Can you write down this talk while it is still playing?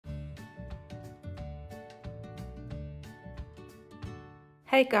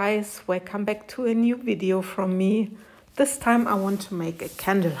Hey guys, welcome back to a new video from me. This time I want to make a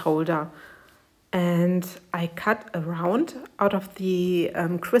candle holder and I cut a round out of the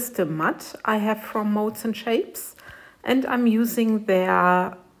crystal mud I have from Molds and Shapes, and I'm using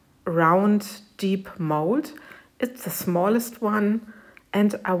their round deep mold. It's the smallest one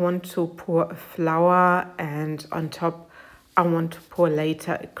and I want to pour a flower, and on top I want to pour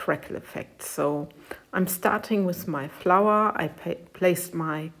later a crackle effect. So I'm starting with my flower. I placed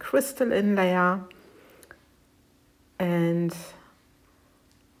my crystal in layer and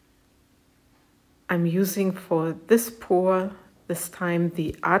I'm using for this pour this time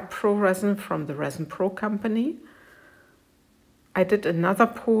the ArtPro resin from the ResinPro company. I did another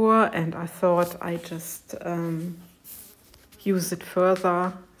pour and I thought I just use it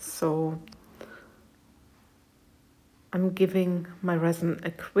further, so I'm giving my resin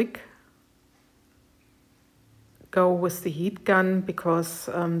a quick go with the heat gun because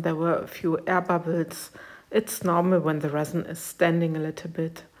there were a few air bubbles. It's normal when the resin is standing a little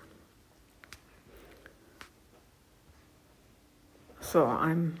bit. So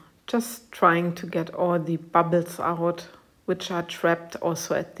I'm just trying to get all the bubbles out, which are trapped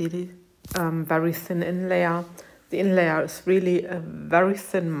also at the very thin inlayer. The inlayer is really a very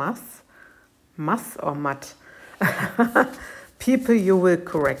thin mass. Mass or mud? People, you will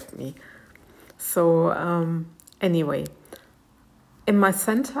correct me. So anyway, in my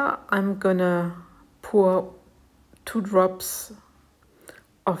center, I'm gonna pour 2 drops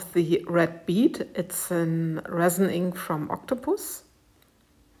of the red bead. It's a resin ink from Octopus,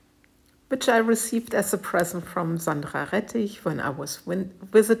 which I received as a present from Sandra Rettich when I was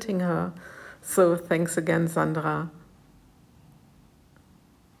visiting her. So thanks again, Sandra.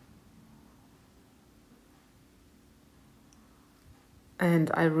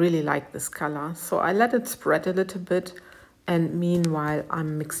 And I really like this color. So I let it spread a little bit, and meanwhile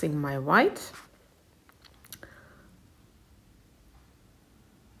I'm mixing my white.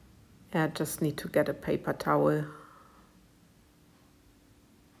 I just need to get a paper towel.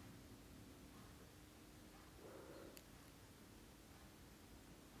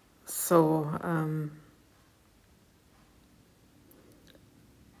 So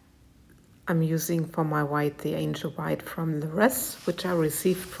I'm using for my white the Angel White from the Res, which I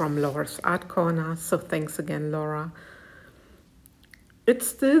received from Laura's Art Corner. So thanks again, Laura. It's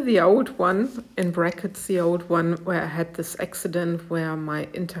still the old one, in brackets the old one, where I had this accident where my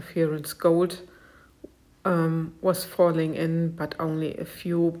interference gold was falling in, but only a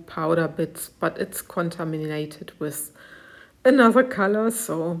few powder bits, but it's contaminated with another color.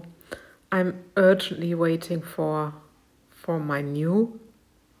 So I'm urgently waiting for my new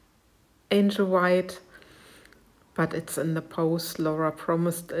Angel White, but it's in the post. Laura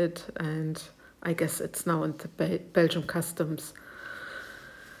promised it, and I guess it's now in the Belgium customs.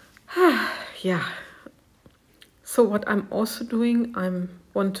 Yeah. So what I'm also doing, I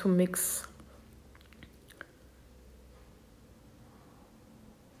want to mix.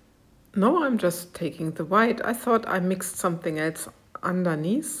 No, I'm just taking the white. I thought I mixed something else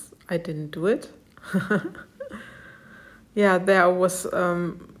underneath. I didn't do it. Yeah, there I was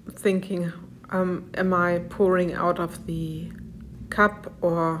thinking, am I pouring out of the cup,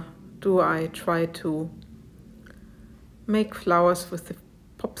 or do I try to make flowers with the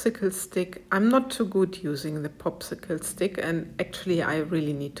popsicle stick? I'm not too good using the popsicle stick, and actually I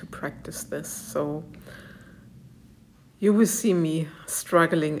really need to practice this. So you will see me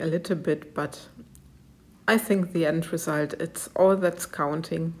struggling a little bit, but I think the end result, it's all that's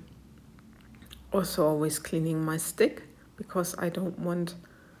counting. Also always cleaning my stick, because I don't want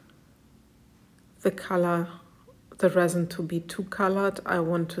the color, the resin to be too colored. I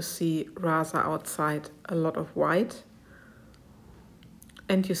want to see rather outside a lot of white.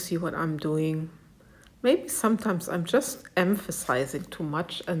 And you see what I'm doing. Maybe sometimes I'm just emphasizing too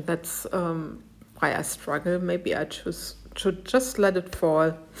much, and that's why I struggle. Maybe I should just let it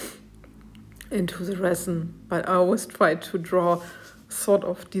fall into the resin. But I always try to draw sort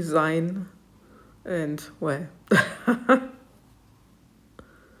of design, and well.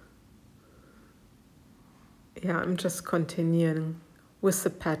 Yeah, I'm just continuing with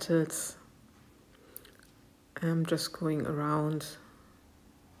the petals. I'm just going around.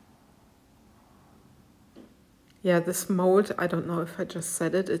 Yeah, this mold, I don't know if I just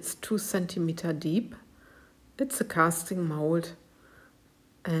said it, it's 2 centimeters deep. It's a casting mold,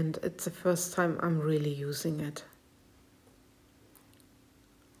 and it's the first time I'm really using it.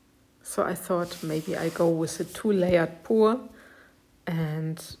 So I thought maybe I go with a 2-layered pour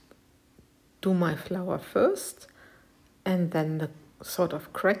and do my flower first, and then the sort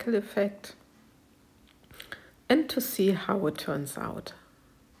of crackle effect, and to see how it turns out.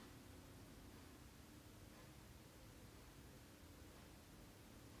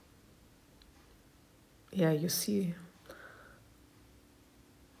 yeah, you see,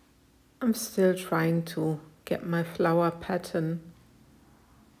 I'm still trying to get my flower pattern.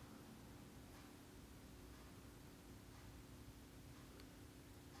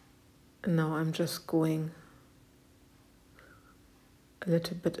 And now I'm just going a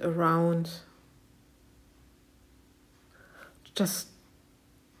little bit around. Just,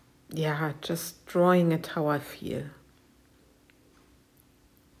 yeah, just drawing it how I feel.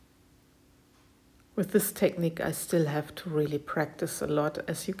 With this technique, I still have to really practice a lot,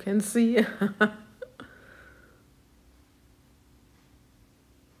 as you can see.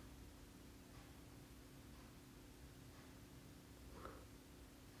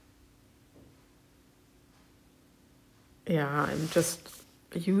 Yeah, I'm just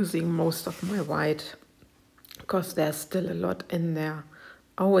using most of my white because there's still a lot in there.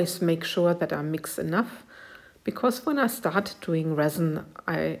 Always make sure that I mix enough, because when I started doing resin,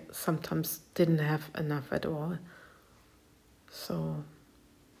 I sometimes didn't have enough at all. So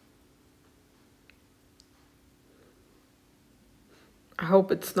I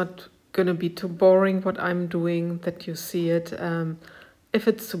hope it's not gonna be too boring what I'm doing, that you see it. If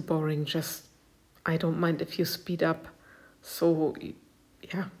it's too boring, just, I don't mind if you speed up. So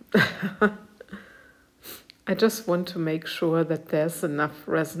yeah. I just want to make sure that there's enough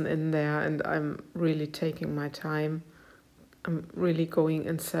resin in there, and I'm really taking my time. I'm really going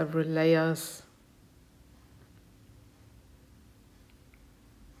in several layers.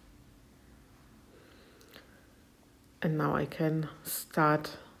 And now I can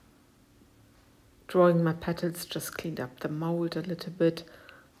start drawing my petals, just cleaned up the mold a little bit.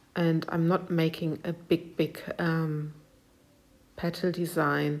 And I'm not making a big petal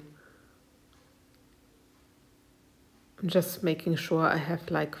design. I'm just making sure I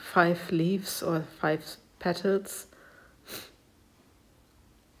have like 5 leaves or 5 petals.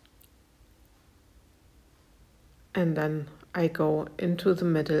 And then I go into the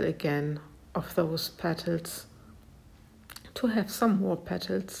middle again of those petals to have some more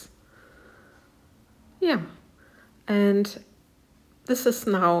petals. Yeah, and this is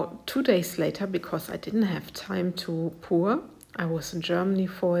now 2 days later, because I didn't have time to pour. I was in Germany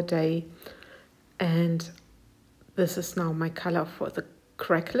for a day, and this is now my color for the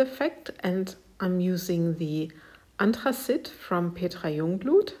Crackle effect, and I'm using the Anthracite from Petra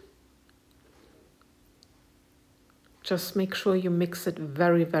Jungblut. Just make sure you mix it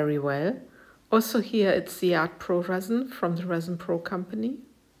very, very well. Also here it's the ArtPro resin from the ResinPro company.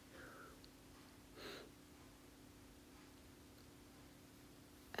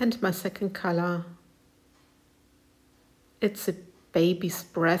 And my second color, it's a baby's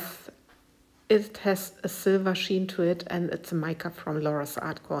breath. It has a silver sheen to it, and it's a mica from Laura's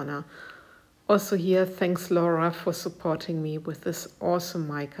Art Corner. Also here, thanks Laura for supporting me with this awesome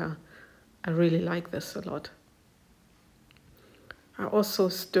mica. I really like this a lot. I also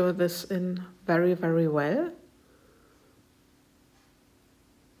stir this in very, very well.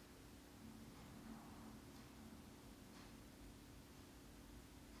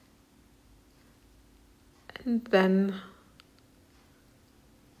 And then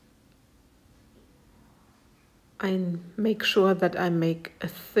I make sure that I make a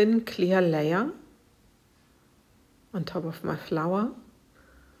thin, clear layer on top of my flower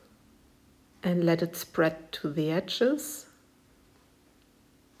and let it spread to the edges.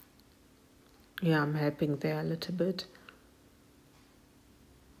 Yeah, I'm helping there a little bit.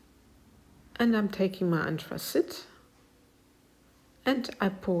 And I'm taking my anthracite and I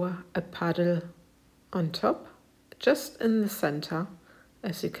pour a puddle on top, just in the center.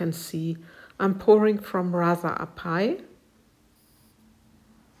 As you can see, I'm pouring from rather up high.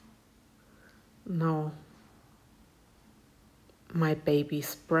 Now my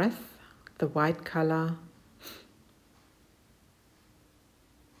baby's breath, the white color.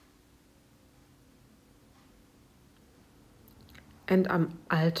 And I'm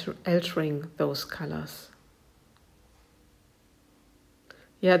altering those colors.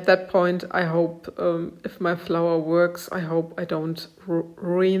 Yeah, at that point, I hope if my flower works, I hope I don't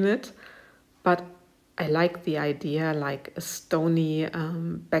ruin it. But I like the idea, like a stony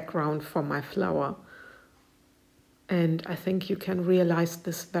background for my flower. And I think you can realize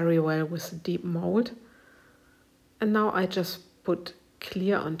this very well with a deep mold. And now I just put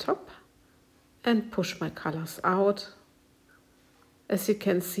clear on top and push my colors out. As you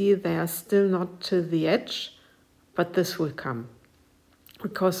can see, they are still not to the edge, but this will come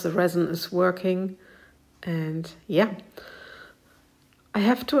because the resin is working. And yeah, I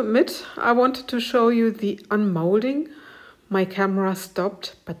have to admit, I wanted to show you the unmolding. My camera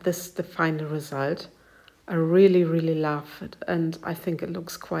stopped, but this is the final result. I really, really love it, and I think it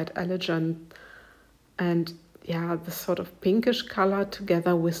looks quite elegant. And yeah, the sort of pinkish color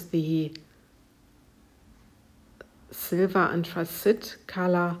together with the silver anthracite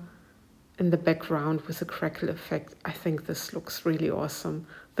color in the background with the crackle effect. I think this looks really awesome.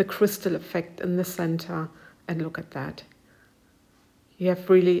 The crystal effect in the center, and look at that. You have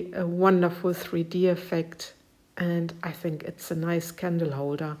really a wonderful 3D effect, and I think it's a nice candle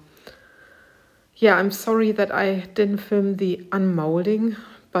holder. Yeah, I'm sorry that I didn't film the unmolding,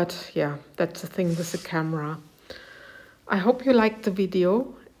 but yeah, that's the thing with the camera. I hope you liked the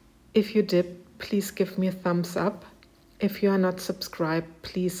video. If you did, please give me a thumbs up. If you are not subscribed,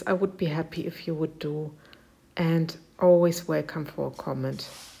 please, I would be happy if you would do. And always welcome for a comment.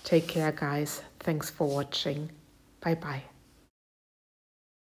 Take care, guys. Thanks for watching. Bye-bye.